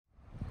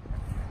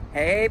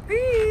Hey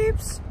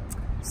peeps!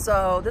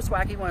 So this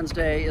Wacky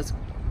Wednesday is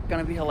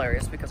gonna be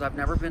hilarious because I've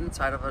never been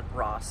inside of a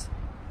Ross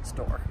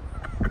store.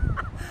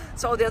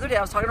 So the other day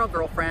I was talking to a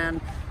girlfriend.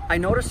 I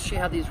noticed she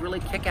had these really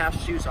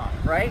kick-ass shoes on,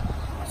 right?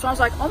 So I was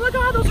like, oh my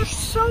god, those are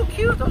so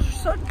cute. Those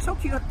are so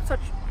cute,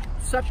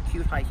 such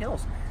cute high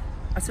heels.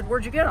 I said,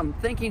 where'd you get them?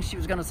 Thinking she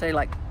was gonna say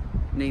like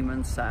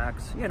Neiman,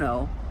 Saks, you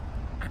know.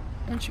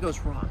 And she goes,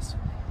 Ross.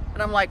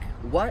 And I'm like,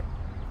 what?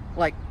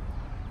 Like,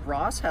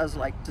 Ross has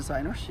like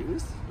designer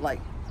shoes? Like,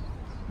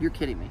 you're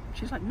kidding me.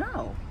 She's like,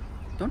 no.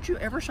 Don't you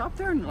ever shop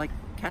there and like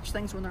catch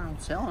things when they're on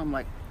sale? And I'm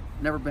like,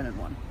 never been in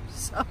one.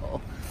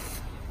 So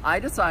I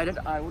decided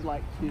I would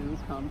like to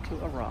come to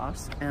a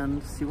Ross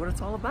and see what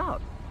it's all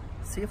about.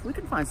 See if we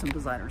can find some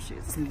designer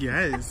shoes.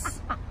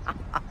 Yes.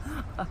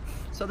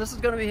 So this is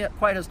going to be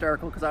quite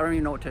hysterical because I don't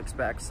even know what to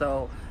expect.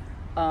 So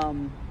I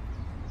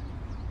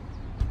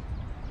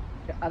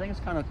think it's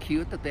kind of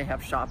cute that they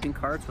have shopping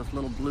carts with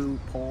little blue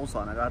poles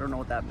on it. I don't know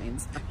what that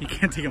means. You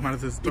can't take them out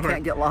of the store. You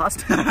can't get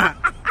lost.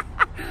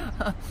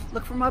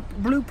 Look for my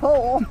blue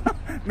pole.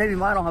 Maybe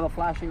mine will have a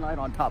flashing light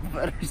on top of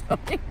it or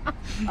something.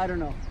 I don't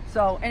know.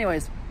 So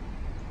anyways,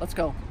 let's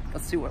go.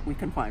 Let's see what we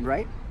can find,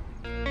 right?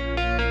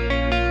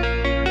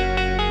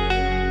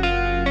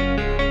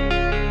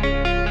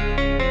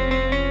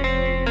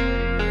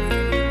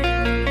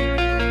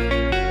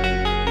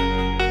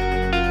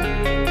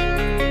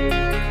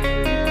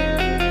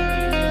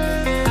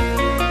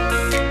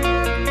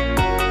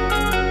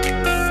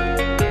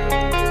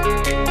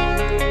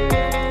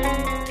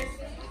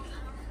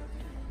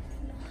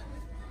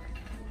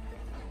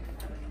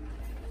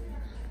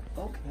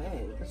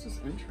 Okay, this is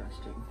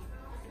interesting.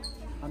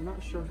 I'm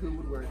not sure who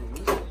would wear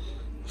these.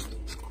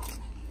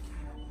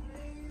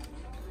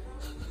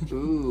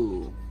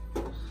 Ooh.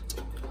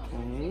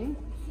 Okay.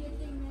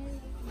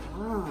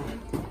 Ah.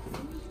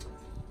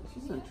 This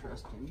is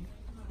interesting.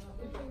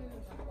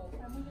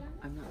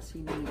 I'm not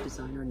seeing any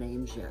designer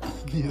names yet.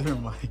 Neither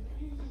am I.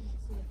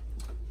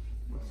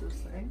 What's this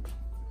say?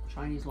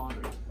 Chinese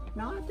laundry.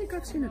 No, I think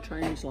I've seen a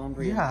Chinese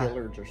laundry Yeah. at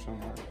Dillard's or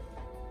somewhere.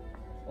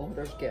 Oh,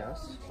 there's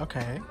Guess.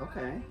 Okay.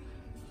 Okay.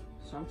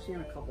 So I'm seeing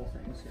a couple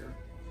things here.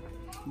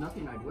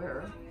 Nothing I'd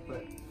wear,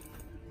 but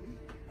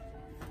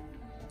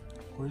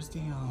Where's the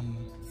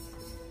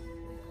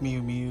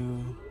Miu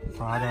Miu,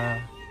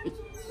 Prada,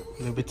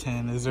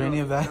 Louboutin? Is there any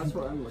of that? That's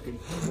what I'm looking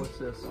for. What's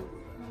this?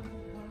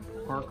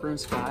 Parker and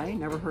Sky.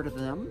 Never heard of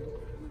them.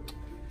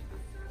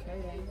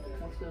 Okay.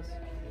 What's this?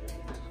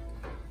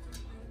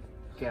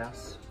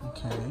 Guess.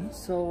 Okay.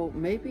 So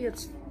maybe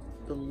it's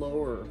the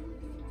lower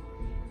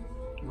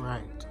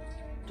Right.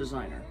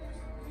 designer.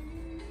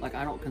 Like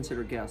I don't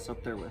consider Guess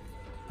up there with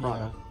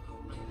Prada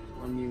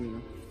or Miu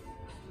Miu.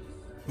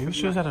 Maybe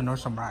she was at a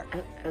Nordstrom Rack.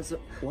 As a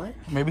what?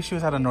 Maybe she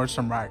was at a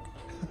Nordstrom Rack.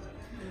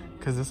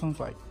 Cause this one's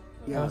like,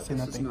 I Yeah, don't see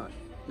nothing.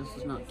 This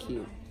is not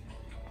cute.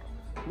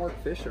 Mark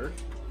Fisher,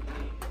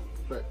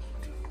 but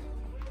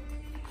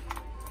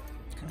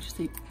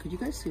could you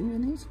guys see me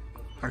in these?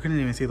 I couldn't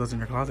even see those in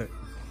your closet.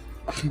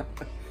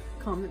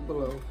 Comment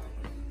below.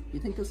 You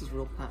think this is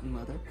real patent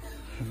leather?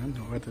 I don't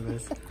know what it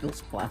is.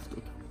 Feels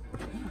plastic.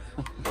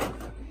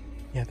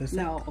 Yeah, this.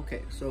 Now,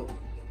 okay, so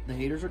the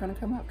haters are gonna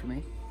come after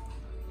me,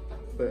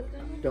 but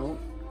don't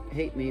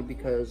hate me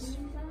because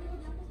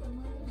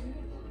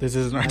This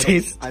isn't our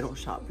taste. I don't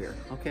shop here.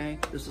 Okay,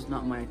 this is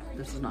not my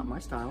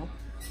style.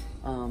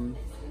 I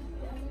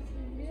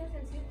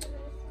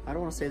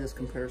don't want to say this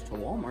compares to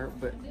Walmart,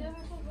 but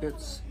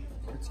it's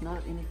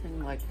not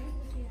anything like.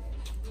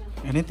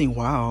 Anything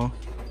wow.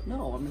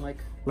 No, I mean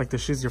like the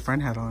shoes your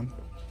friend had on.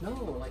 No,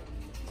 like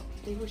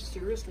they were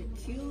seriously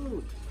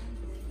cute.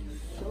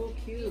 So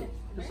cute.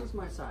 This is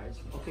my size.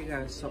 Okay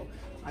guys, so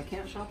I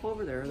can't shop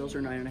over there. Those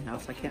are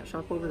 9.5s. I can't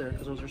shop over there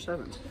because those are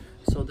 7s.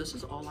 So this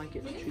is all I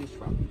get to choose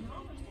from.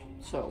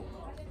 So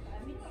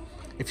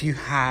If you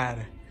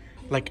had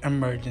like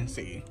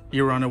emergency,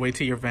 you were on the way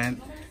to your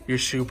event, your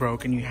shoe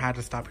broke and you had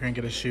to stop here and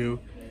get a shoe,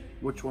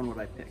 which one would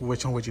I pick?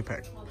 which one would you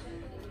pick?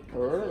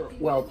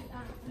 Well,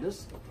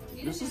 this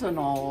is a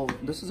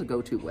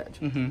go-to wedge.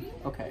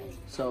 Okay,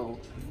 so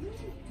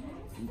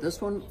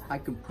this one I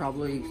could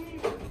probably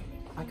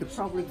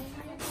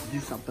do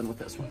something with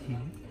this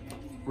one.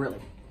 Really,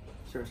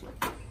 seriously.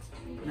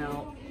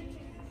 Now,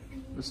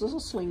 this is a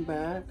sling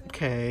bag.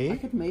 Okay. I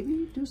could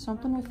maybe do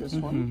something with this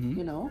one,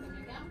 you know,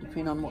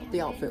 depending on what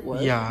the outfit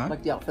was. Yeah.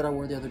 Like the outfit I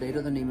wore the other day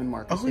to the Neiman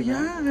Marcus Oh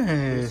event.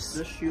 yes.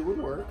 This shoe would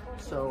work.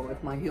 So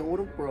if my heel would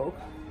have broke,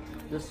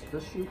 this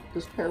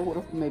pair would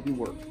have maybe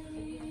worked.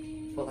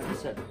 But like I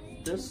said,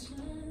 this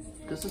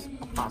is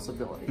a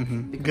possibility.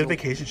 Good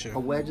vacation shoe. A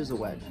wedge is a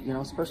wedge, you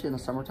know, especially in the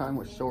summertime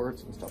with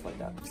shorts and stuff like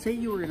that. Say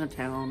you were in a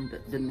town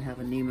that didn't have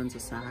a Neiman's, a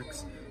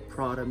Saks,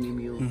 Prada, Miu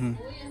Miu,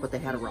 but they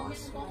had a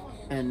Ross.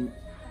 And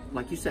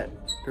like you said,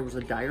 there was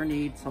a dire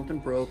need, something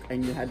broke,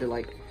 and you had to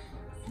like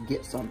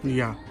get something.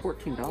 Yeah.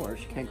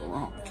 $14, you can't go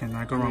wrong.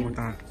 Cannot go wrong with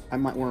that. I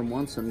might wear them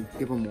once and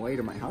give them away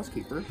to my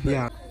housekeeper. But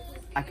Yeah.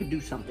 I could do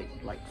something.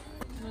 Like,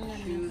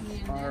 shoes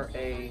are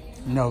a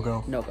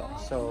No-go. no-go.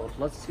 So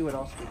let's see what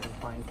else we can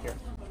find here.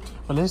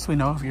 But at least we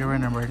know if you're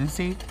in an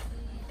emergency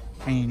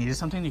and you needed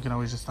something, you can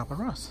always just stop at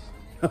Ross.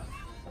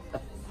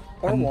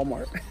 Or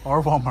Walmart.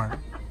 Or Walmart,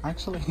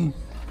 actually.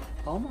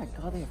 Oh my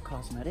God, they have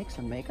cosmetics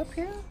and makeup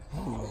here?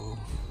 Oh.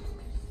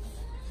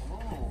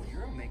 Oh,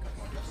 you're a makeup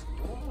artist.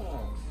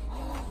 Oh.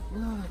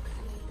 Look,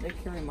 they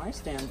carry my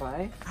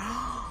standby.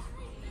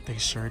 They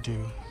sure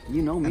do.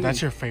 You know me. And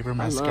that's your favorite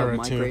mascara, I love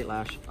my too. Great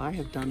Lash. I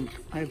have done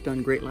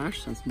Great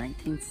Lash since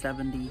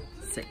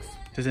 1976.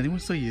 Does anyone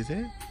still use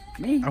it?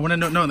 Me. I want to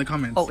know in the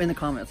comments. Oh, in the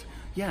comments.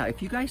 Yeah,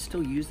 if you guys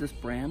still use this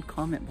brand,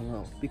 comment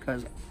below,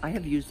 because I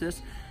have used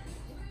this.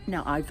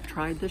 Now, I've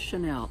tried the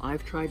Chanel,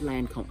 I've tried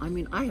Lancome. I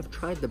mean, I have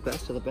tried the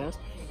best of the best,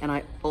 and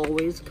I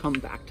always come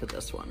back to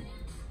this one.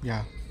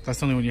 Yeah, that's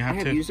the only one you have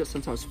to. I have used it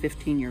since I was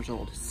 15 years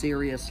old.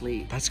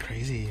 Seriously. That's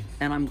crazy.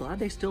 And I'm glad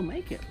they still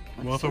make it.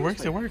 Like, well, if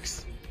seriously. it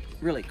works, it works.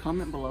 Really,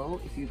 comment below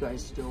if you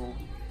guys put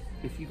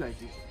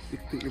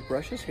your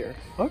brushes here.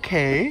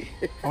 Okay.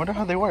 I wonder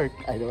how they work.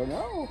 I don't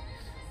know.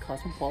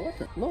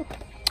 Cosmopolitan. Look.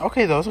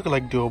 Okay, those look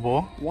like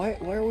doable. Why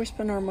are we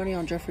spending our money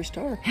on Jeffree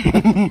Star?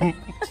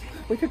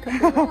 We could come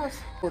to us.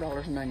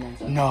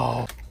 $4.99.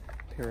 No.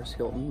 Paris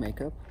Hilton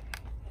makeup.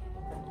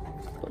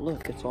 But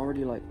look, it's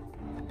already like.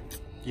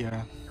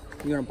 Yeah.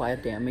 You're gonna buy a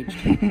damaged.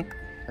 A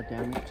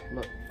damaged.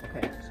 Look.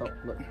 Okay. So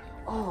look.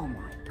 Oh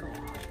my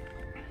God.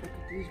 Look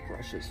at these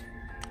brushes.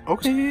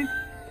 Okay.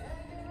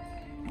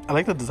 I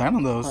like the design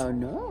on those. I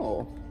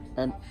know.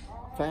 And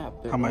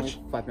fab. How much?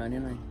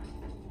 $5.99.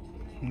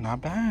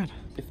 Not bad.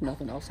 If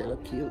nothing else, they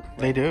look cute. Right?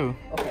 They do.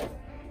 Okay.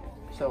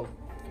 So,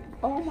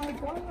 oh my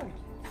God.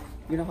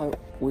 You know how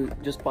we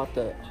just bought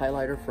the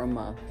highlighter from,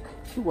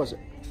 who was it?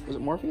 Was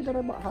it Morphe that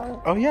I bought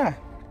highlighter? Oh, yeah.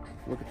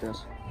 Look at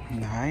this.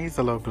 Nice.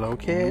 A little glow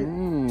kit.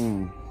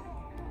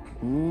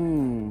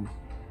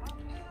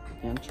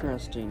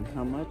 Interesting.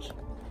 How much?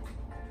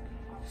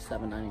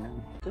 $7.99.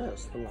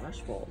 This, the Lash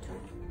Vault.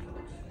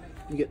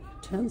 You get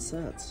 10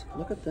 sets.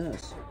 Look at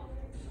this.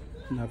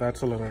 No,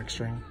 that's a little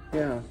extreme.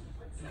 Yeah.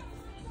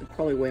 It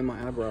probably weigh my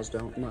eyebrows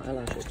down, my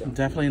eyelashes down.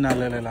 Definitely not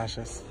Lily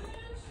Lashes.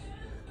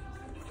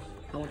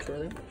 How much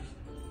are they?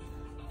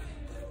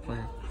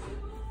 Where?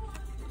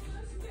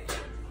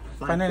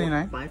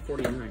 $5.99.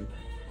 $5.49.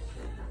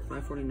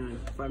 $5.49.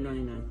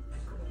 $5.99.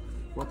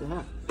 What the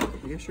heck?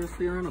 I guess if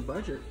you're on a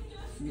budget,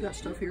 you got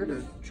stuff here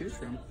to choose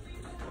from.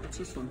 What's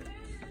this one?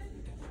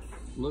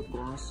 Lip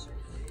gloss.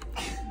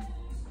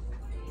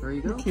 There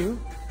you go. Cute.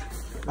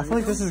 I feel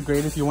like this is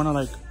great if you want to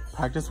like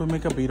practice with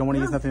makeup, but you don't want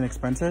to use nothing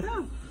expensive.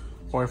 Yeah.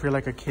 Or if you're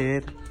like a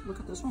kid. Look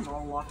at this one's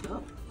all locked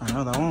up. I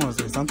know, that one was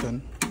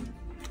something.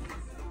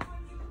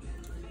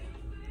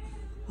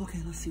 Okay,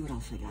 let's see what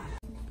else they got.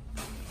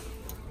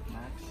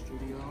 Mac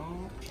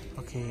Studio.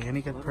 Okay,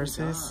 any good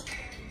purses?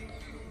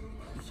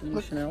 You see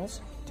the Chanel's?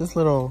 This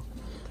little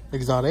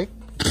exotic.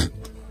 Does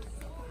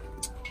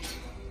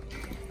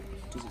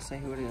it say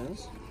who it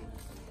is?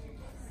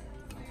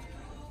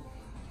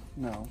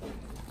 No.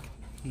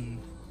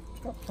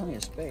 It's got plenty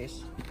of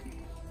space.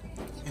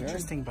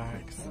 Interesting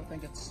bags. I don't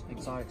think it's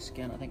exotic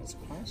skin. I think it's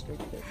plastic.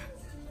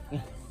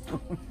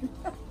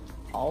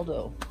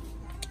 Aldo.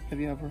 Have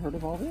you ever heard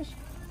of all this?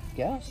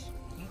 Guess.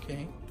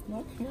 Okay.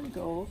 Look, here you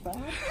go,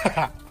 Fab.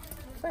 I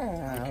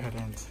Fab.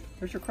 couldn't.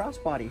 Here's your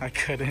crossbody. I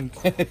couldn't.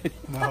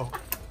 No.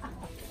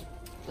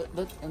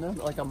 And then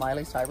like a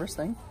Miley Cyrus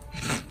thing.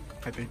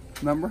 I think.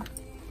 Remember?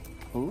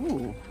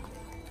 Ooh.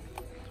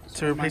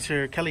 To replace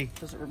your Kelly.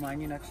 Does it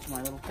remind you next to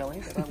my little Kelly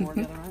that I wore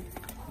the other night?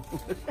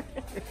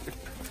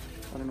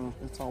 I don't know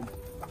if it's all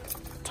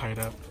Tied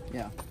up.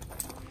 Yeah.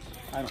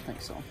 I don't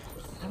think so.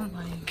 Never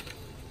mind.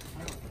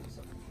 I don't think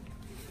so.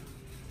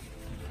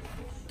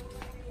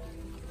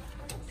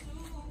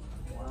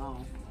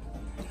 Wow.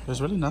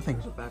 There's really nothing.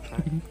 Here's a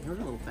backpack. Here's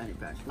a little fanny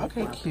pack.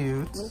 Okay, plastic.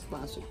 cute. Little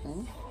plastic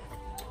thing.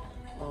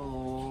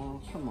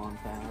 Oh, come on,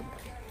 Fab.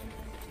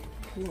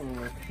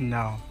 Look.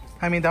 No.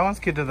 I mean, that one's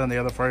cuter than the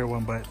other furry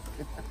one, but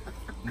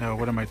no,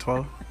 what am I,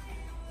 12?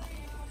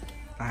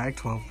 I act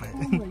 12, but...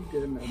 Oh my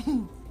goodness.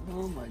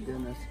 Oh my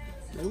goodness.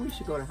 Maybe we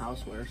should go to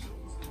Housewares.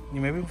 Yeah,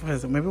 maybe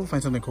we'll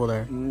find something cool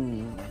there.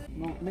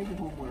 No, maybe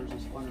Homewares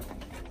is fun.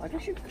 I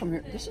guess you could come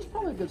here. This is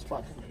probably a good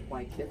spot to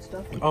buy kid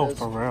stuff. Oh,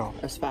 for real.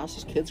 As fast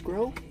as kids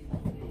grow,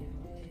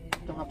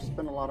 don't have to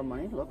spend a lot of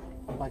money. Look,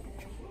 like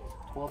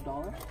 $12.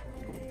 Don't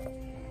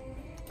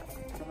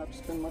have to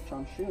spend much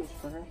on shoes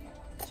for her.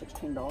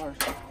 $16.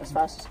 As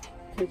fast as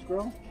kids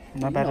grow.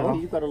 Not bad at all.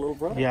 You've got a little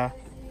brother. Yeah.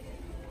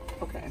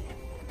 Okay.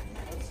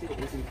 Let's see what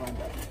we can find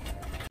out.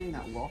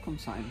 That welcome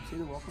sign. See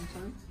the welcome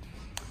sign?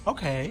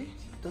 Okay.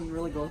 Doesn't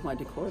really go with my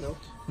decor though.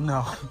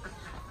 No.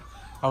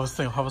 I was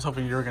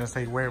hoping you were gonna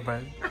say where,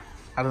 but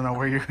I don't know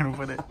where you're gonna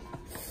put it.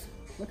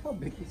 Look how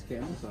big these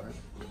candles are.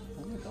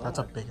 Oh my God. That's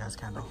a big ass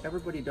candle.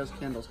 Everybody does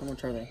candles. How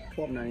much are they?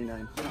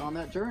 $12.99. And on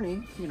that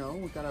journey, you know,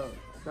 we gotta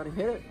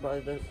hit it by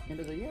the end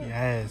of the year.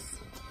 Yes.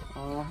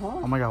 Uh-huh.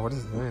 Oh my God, what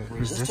is this?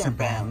 Resistant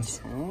bands.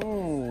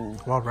 Oh.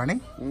 While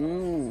running?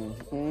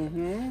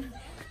 Mm-hmm.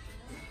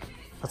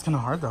 That's kind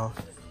of hard though.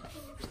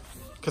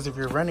 Because if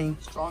you're running...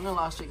 Strong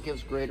elastic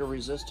gives greater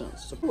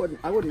resistance. So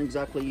I wouldn't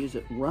exactly use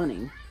it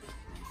running.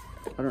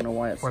 I don't know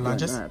why it's Or doing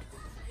lunges? that.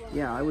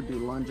 Yeah, I would do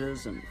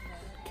lunges and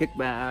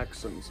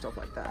kickbacks and stuff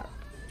like that.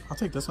 I'll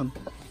take this one.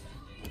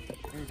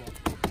 There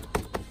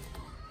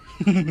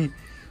you go.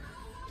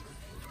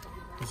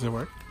 Does it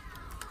work?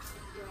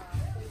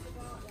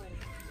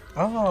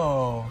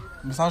 Oh,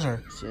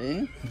 massager.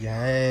 See?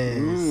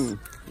 Yes.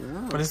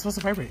 Yeah. But it's supposed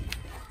to vibrate.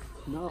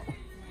 No.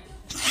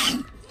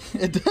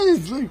 It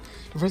does. Look, you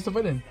press the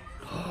button.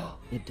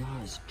 It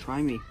does.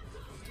 Try me.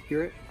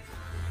 Hear it?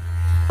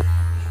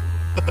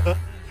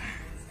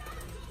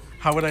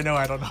 How would I know?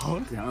 I don't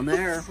know. Down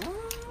there.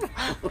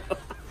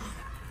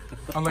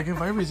 I'm like, it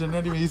vibrates. You're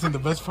not even using the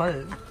best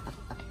part.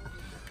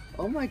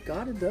 Oh my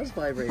god, it does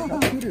vibrate. How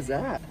cute is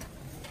that?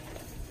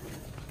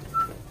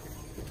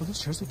 Oh, those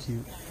chairs are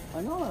cute.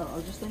 I know. I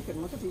was just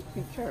thinking, look at these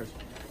pink chairs.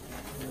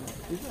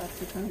 These are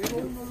actually kind of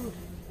cute.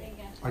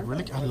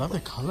 I love the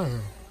color.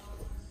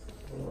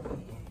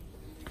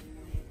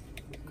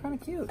 Kind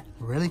of cute.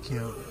 Really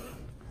cute.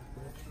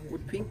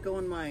 Would pink go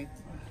in my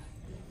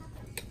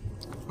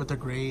With the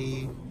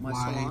gray, white.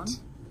 salon?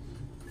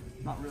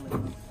 Not really.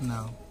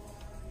 No.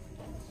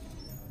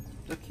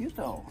 They're cute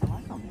though. I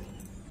like them.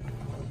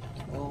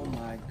 Oh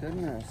my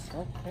goodness.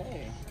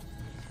 Okay.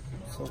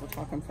 So we're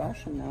talking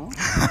fashion now.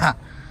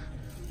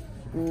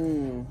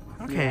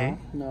 Okay. Yeah,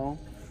 no.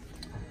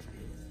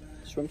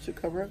 Swimsuit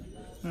cover it?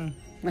 Ooh,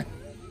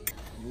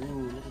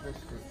 look at this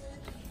skirt.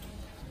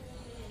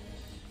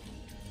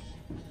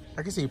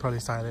 I can see you probably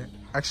style it.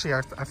 Actually,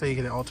 I feel you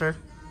get it altered.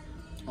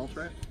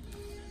 Alter it?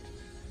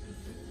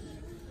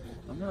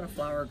 I'm not a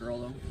flower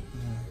girl though.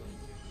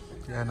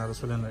 Yeah, no,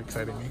 this wouldn't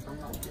excite me. I'm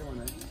not feeling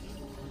it.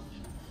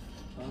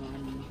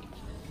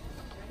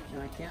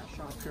 And I can't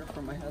shop here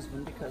for my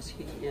husband because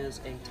he is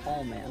a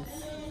tall man.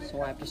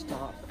 So I have to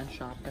stop and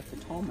shop at the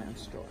tall man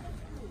store.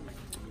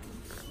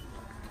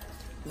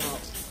 Now,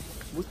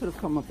 we could have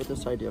come up with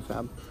this idea,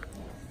 Fab.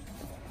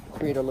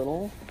 Create a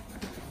little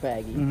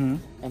baggie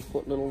and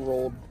put little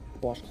rolled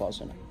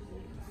washcloths in it.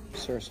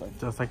 Seriously.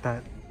 Just like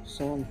that.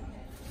 So,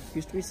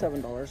 used to be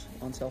 $7,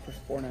 on sale for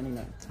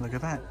 $4.99. Look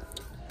at that.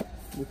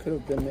 We could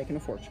have been making a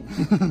fortune.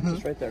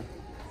 Just right there.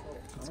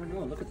 I don't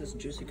know, look at this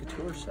Juicy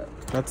Couture set.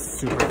 That's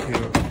super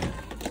cute.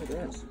 It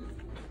is.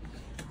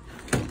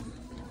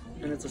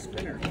 And it's a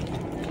spinner.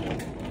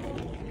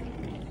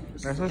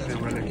 That's actually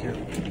really cute.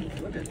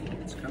 Look at it,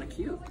 it's kind of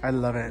cute. I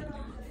love it.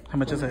 How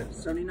much is it?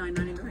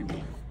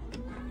 $79.99.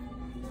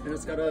 And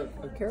it's got a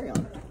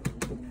carry-on.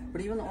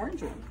 But even the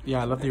orange one.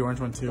 Yeah, I love the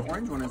orange one too. The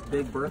orange one has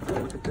Big Bertha.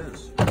 Look at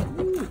this.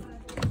 Ooh.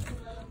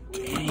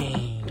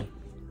 Dang.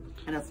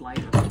 And it's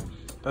lighter.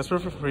 That's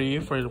perfect for you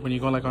for when you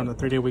go like on a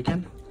 3-day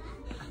weekend.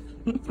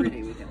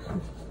 3-day weekend.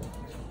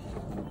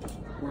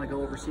 When I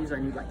go overseas,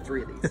 I need like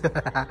 3 of these.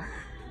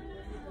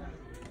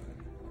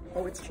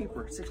 Oh, it's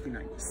cheaper,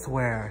 $69.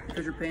 Swear.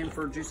 Because you're paying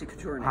for Juicy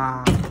Couture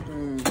now.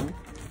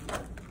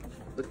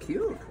 But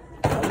cute.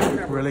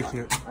 Really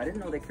cute. I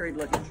didn't know they carried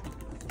luggage.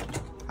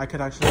 I could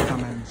actually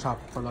come and shop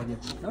for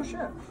luggage. No shit.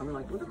 I mean,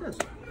 like, look at this.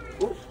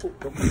 Oh, don't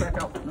come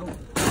back out. No.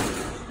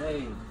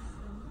 Stay.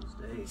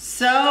 Stay.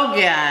 So,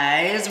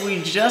 guys,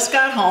 we just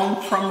got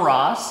home from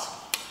Ross.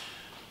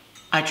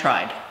 I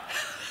tried.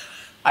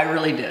 I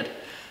really did.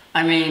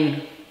 I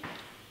mean,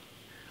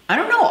 I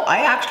don't know.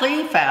 I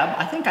actually, Fab,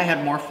 I think I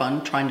had more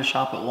fun trying to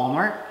shop at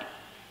Walmart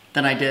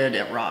than I did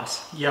at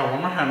Ross. Yeah,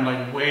 Walmart had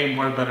like way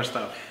more better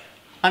stuff.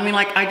 I mean,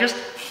 like, I just,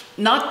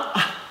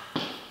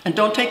 and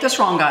don't take this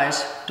wrong,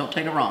 guys. Don't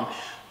take it wrong.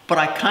 But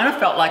I kind of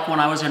felt like when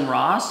I was in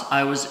Ross,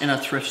 I was in a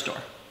thrift store.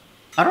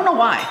 I don't know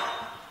why.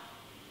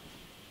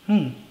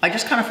 I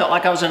just kind of felt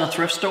like I was in a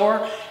thrift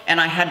store and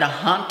I had to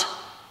hunt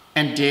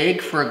and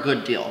dig for a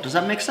good deal. Does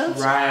that make sense?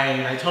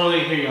 Right, I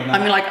totally hear you on that. I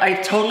mean, like, I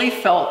totally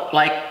felt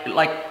like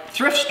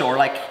thrift store,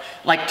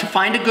 like to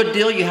find a good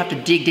deal, you have to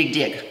dig, dig,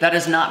 dig. That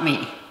is not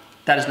me.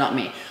 That is not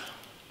me.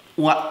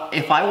 What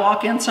if I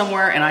walk in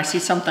somewhere and I see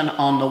something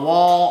on the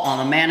wall, on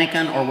a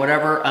mannequin or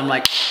whatever, I'm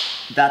like,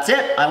 that's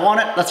it, I want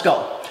it, let's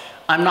go.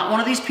 I'm not one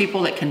of these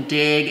people that can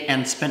dig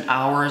and spend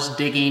hours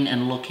digging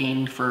and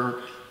looking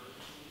for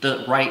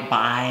the right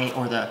buy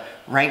or the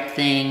right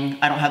thing.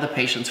 I don't have the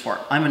patience for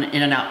it. I'm an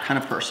in and out kind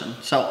of person.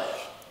 So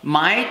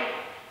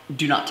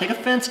do not take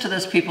offense to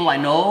this, people. I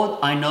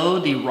know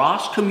the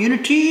Ross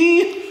community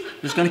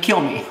is gonna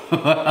kill me.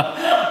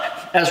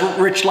 As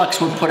Rich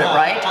Lux would put it,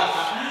 right?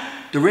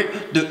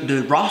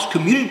 The Ross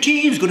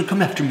community is gonna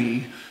come after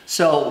me.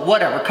 So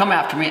whatever, come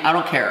after me, I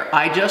don't care.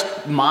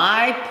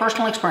 My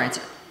personal experience,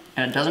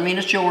 and it doesn't mean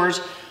it's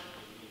yours.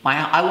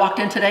 I walked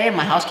in today and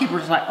my housekeeper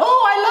was like,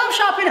 oh, I love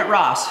shopping at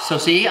Ross. So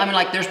see, I mean,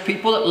 like, there's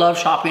people that love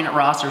shopping at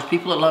Ross. There's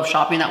people that love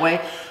shopping that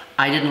way.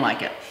 I didn't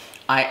like it.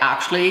 I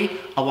actually,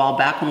 a while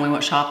back when we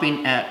went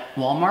shopping at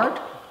Walmart,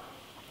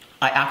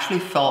 I actually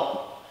had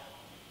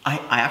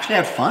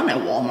fun at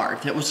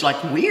Walmart. It was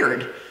like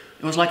weird.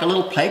 It was like a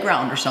little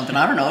playground or something.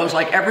 I don't know. It was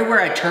like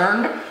everywhere I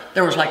turned,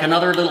 there was like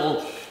another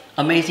little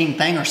amazing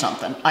thing or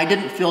something. I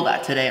didn't feel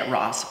that today at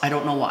Ross. I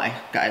don't know why,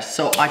 guys.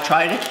 So I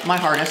tried it my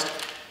hardest.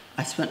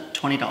 I spent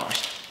 $20.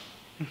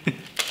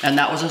 And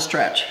that was a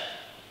stretch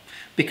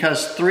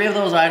because 3 of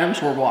those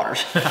items were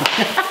waters.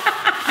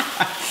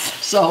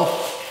 So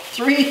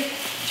three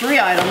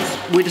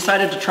items. We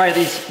decided to try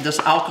this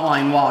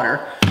alkaline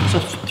water. So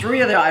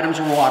 3 of the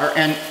items were water,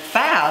 and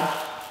Fab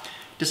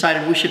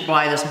decided we should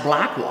buy this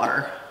black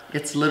water.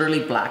 It's literally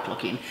black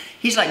looking.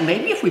 He's like,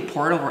 maybe if we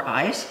pour it over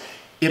ice,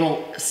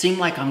 it'll seem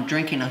like I'm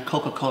drinking a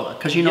Coca-Cola.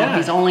 Because you know,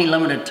 he's only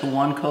limited to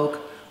 1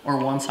 Coke or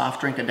 1 soft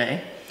drink a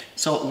day.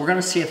 So we're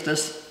gonna see if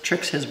this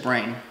tricks his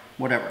brain,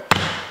 whatever.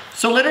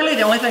 So literally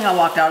the only thing I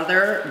walked out of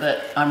there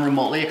that I'm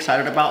remotely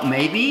excited about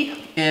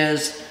maybe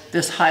is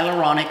this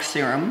hyaluronic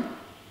serum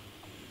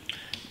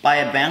by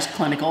Advanced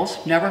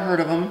Clinicals. Never heard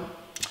of them.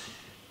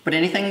 But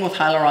anything with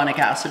hyaluronic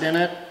acid in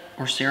it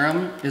or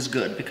serum is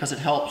good because it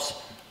helps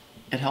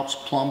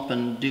plump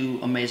and do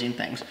amazing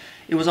things.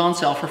 It was on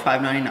sale for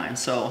 $5.99,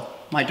 so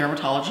my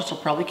dermatologist will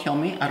probably kill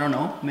me. I don't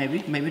know,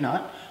 maybe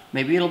not.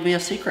 Maybe it'll be a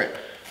secret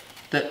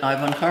that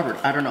I've uncovered,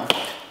 I don't know.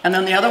 And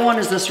then the other one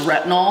is this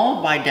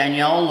retinol by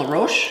Danielle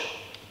LaRoche.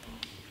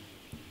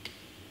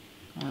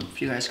 I don't know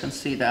if you guys can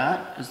see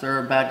that. Is there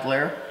a bad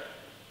glare?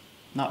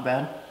 Not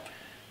bad.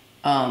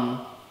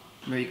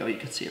 There you go, you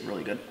can see it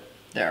really good.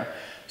 There.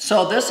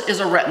 So this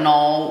is a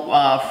retinol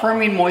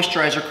firming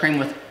moisturizer cream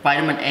with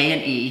vitamin A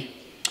and E.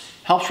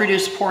 Helps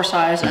reduce pore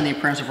size and the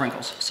appearance of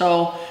wrinkles.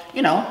 So,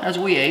 you know, as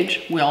we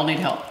age, we all need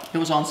help. It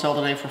was on sale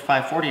today for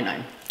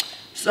 $5.49.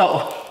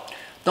 So,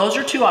 those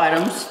are 2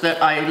 items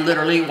that I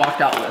literally walked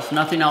out with.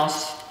 Nothing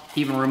else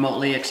even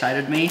remotely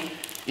excited me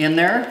in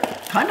there.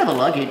 Kind of the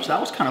luggage, that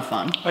was kind of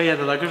fun. Oh yeah,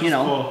 the luggage was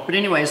cool. But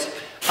anyways,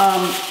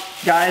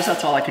 guys,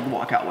 that's all I could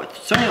walk out with.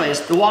 So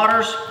anyways, the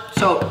waters,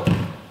 so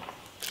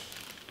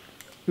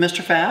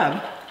Mr.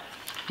 Fab,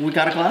 we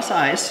got a glass of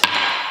ice.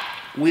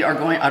 We are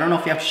going, I don't know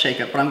if you have to shake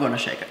it, but I'm going to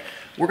shake it.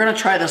 We're going to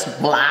try this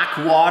black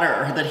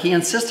water that he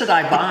insisted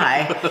I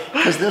buy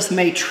because this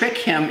may trick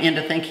him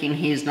into thinking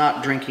he's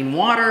not drinking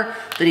water,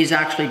 that he's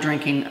actually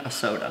drinking a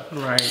soda.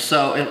 Right.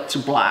 So it's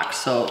black.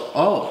 So,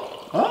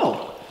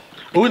 oh,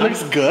 it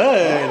looks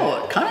good.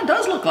 Oh, it kind of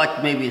does look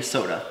like maybe a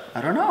soda.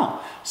 I don't know.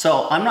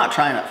 So I'm not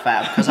trying it,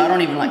 Fab, because I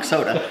don't even like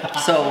soda.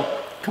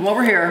 So come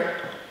over here.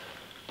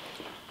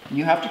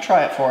 You have to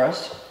try it for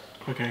us.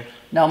 Okay.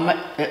 Now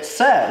it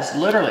says,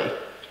 literally,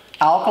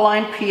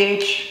 alkaline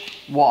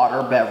pH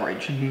water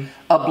beverage.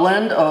 A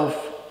blend of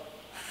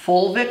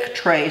fulvic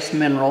trace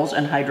minerals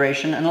and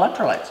hydration and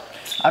electrolytes.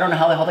 I don't know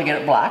how the hell they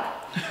get it black,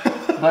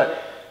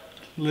 but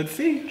let's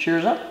see.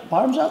 Cheers up,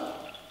 bottoms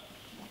up.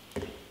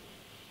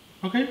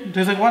 Okay, it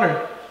tastes like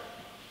water.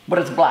 But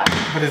it's black.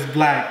 But it's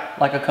black.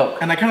 Like a Coke.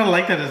 And I kind of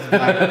like that it's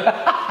black.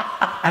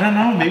 I don't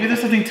know, maybe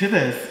there's something to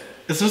this.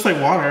 It's just like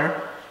water.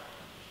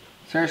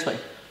 Seriously.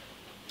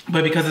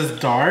 But because it's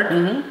dark,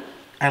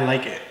 I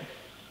like it.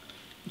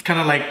 It's kind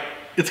of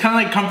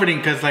like comforting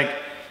because like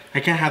I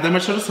can't have that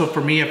much soda. So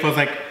for me, it feels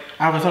like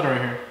I have a soda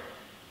right here,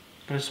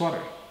 but it's water.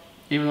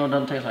 Even though it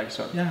doesn't taste like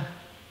soda. Yeah.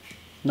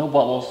 No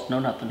bubbles, no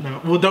nothing. No.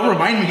 Well, don't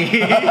remind me.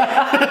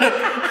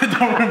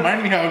 Don't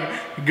remind me how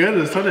good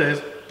the soda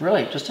is.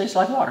 Really, it just tastes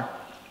like water.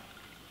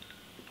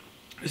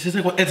 It's just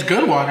like it's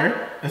good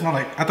water. It's not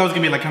like I thought it was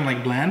gonna be like kind of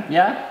like bland.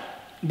 Yeah.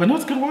 But no,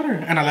 it's good water,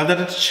 and I love that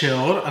it's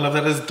chilled. I love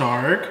that it's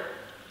dark.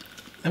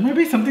 There might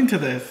be something to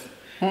this.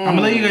 I'm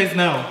gonna let you guys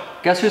know.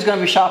 Guess who's gonna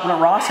be shopping at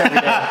Ross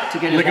every day to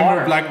get his looking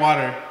water? for black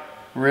water.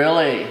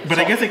 Really? But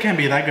I guess it can't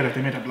be that good if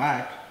they made it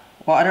black.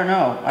 Well, I don't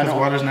know. Because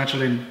water's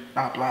naturally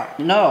not black.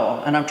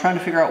 No, and I'm trying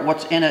to figure out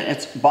what's in it.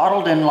 It's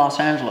bottled in Los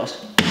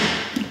Angeles.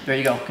 There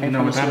you go. Came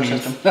from the sewer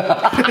system.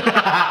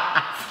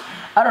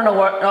 I don't know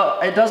what.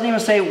 Oh, it doesn't even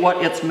say what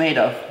it's made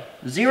of.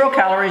 0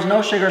 calories,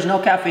 no sugars, no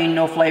caffeine,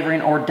 no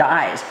flavoring or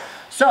dyes.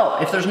 So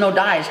if there's no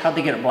dyes, how'd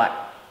they get it black?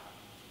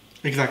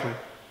 Exactly.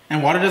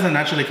 And water doesn't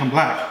naturally come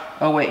black.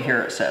 Oh wait,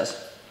 here it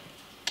says.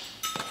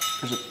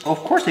 Of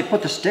course they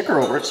put the sticker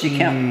over it so you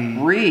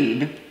can't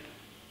read.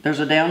 There's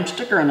a damn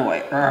sticker in the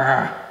way.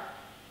 Urgh.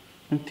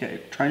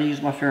 Okay, trying to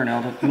use my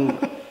fingernail to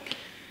move it.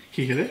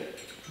 Can you get it?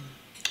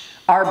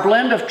 Our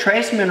blend of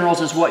trace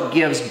minerals is what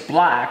gives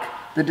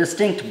black the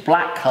distinct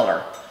black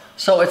color.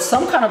 So it's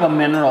some kind of a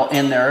mineral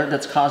in there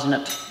that's causing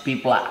it to be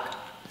black.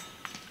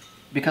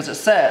 Because it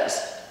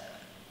says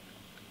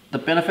the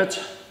benefits,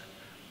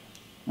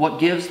 what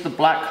gives the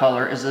black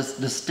color is this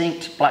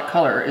distinct black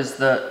color is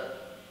the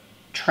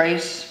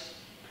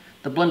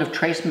blend of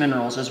trace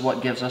minerals is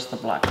what gives us the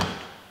black.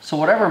 So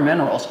whatever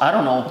minerals, I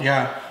don't know.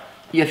 Yeah.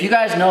 If you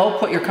guys know,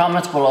 put your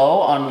comments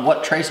below on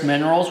what trace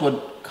minerals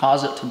would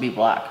cause it to be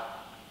black.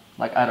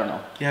 Like, I don't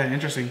know. Yeah,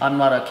 interesting. I'm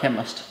not a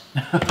chemist.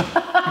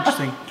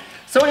 Interesting.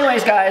 So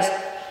anyways, guys,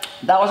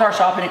 that was our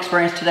shopping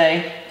experience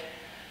today.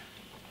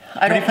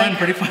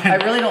 Pretty fun. I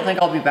really don't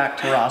think I'll be back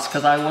to Ross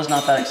because I was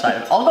not that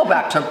excited. I'll go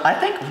back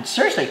to,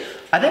 seriously,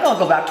 I think I'll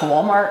go back to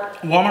Walmart.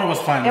 Walmart was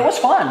fun. It was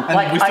fun. And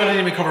like, we still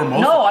didn't even cover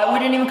most. No, we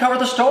didn't even cover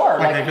the store.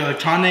 Like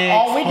electronics,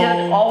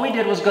 all we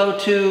did was go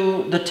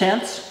to the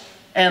tents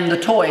and the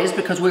toys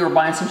because we were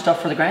buying some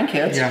stuff for the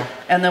grandkids. Yeah.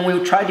 And then we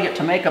tried to get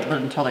to makeup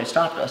until they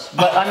stopped us.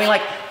 But I mean,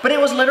 but it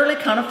was literally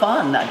kind of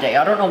fun that day.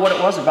 I don't know what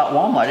it was about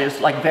Walmart. It was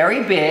like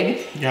very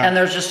big, and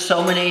there's just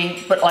so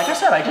many. But like I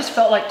said, I just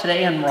felt like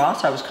today in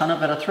Ross, I was kind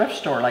of at a thrift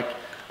store. Like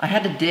I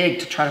had to dig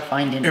to try to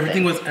find anything.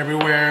 Everything was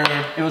everywhere.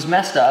 It was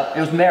messed up. It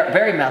was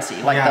very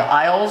messy. Like the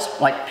aisles,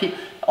 like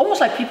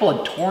almost like people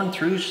had torn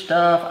through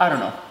stuff. I don't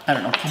know.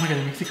 Oh my god,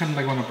 it makes you kind of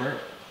like want to burp.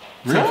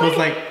 Really? So it feels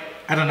like,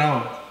 I don't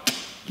know.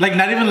 Like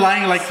not even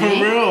lying, like for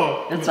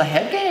real. It's a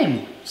head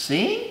game.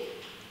 See?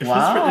 It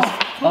Wow.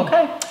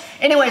 Okay.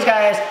 Anyways,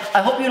 guys,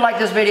 I hope you liked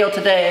this video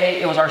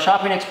today. It was our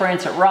shopping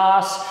experience at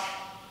Ross.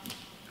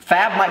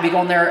 Fab might be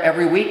going there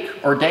every week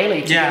or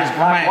daily to get his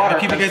black water.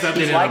 I'll keep you guys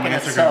updated on my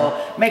Instagram.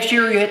 So make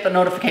sure you hit the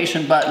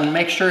notification button.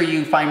 Make sure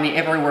you find me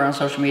everywhere on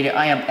social media.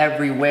 I am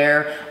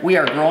everywhere. We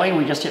are growing.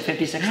 We just hit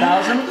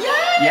 56,000.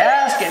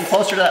 Yes, getting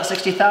closer to that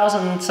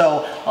 60,000.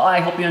 So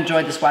I hope you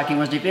enjoyed this Wacky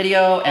Wednesday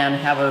video and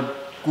have a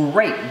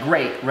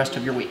great rest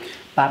of your week.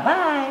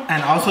 Bye-bye.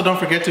 And also don't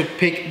forget to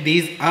pick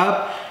these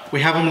up.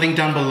 We have them linked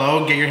down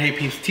below. Get your Hey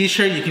Peeps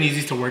t-shirt. You can use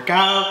these to work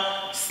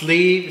out,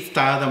 sleep,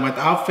 style them with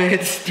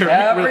outfits.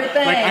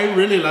 Everything. Like, I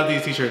really love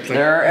these t-shirts. Like,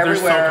 they're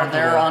everywhere. So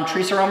they're on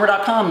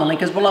TheresaRoemer.com. The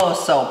link is below.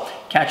 So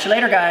catch you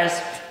later,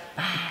 guys.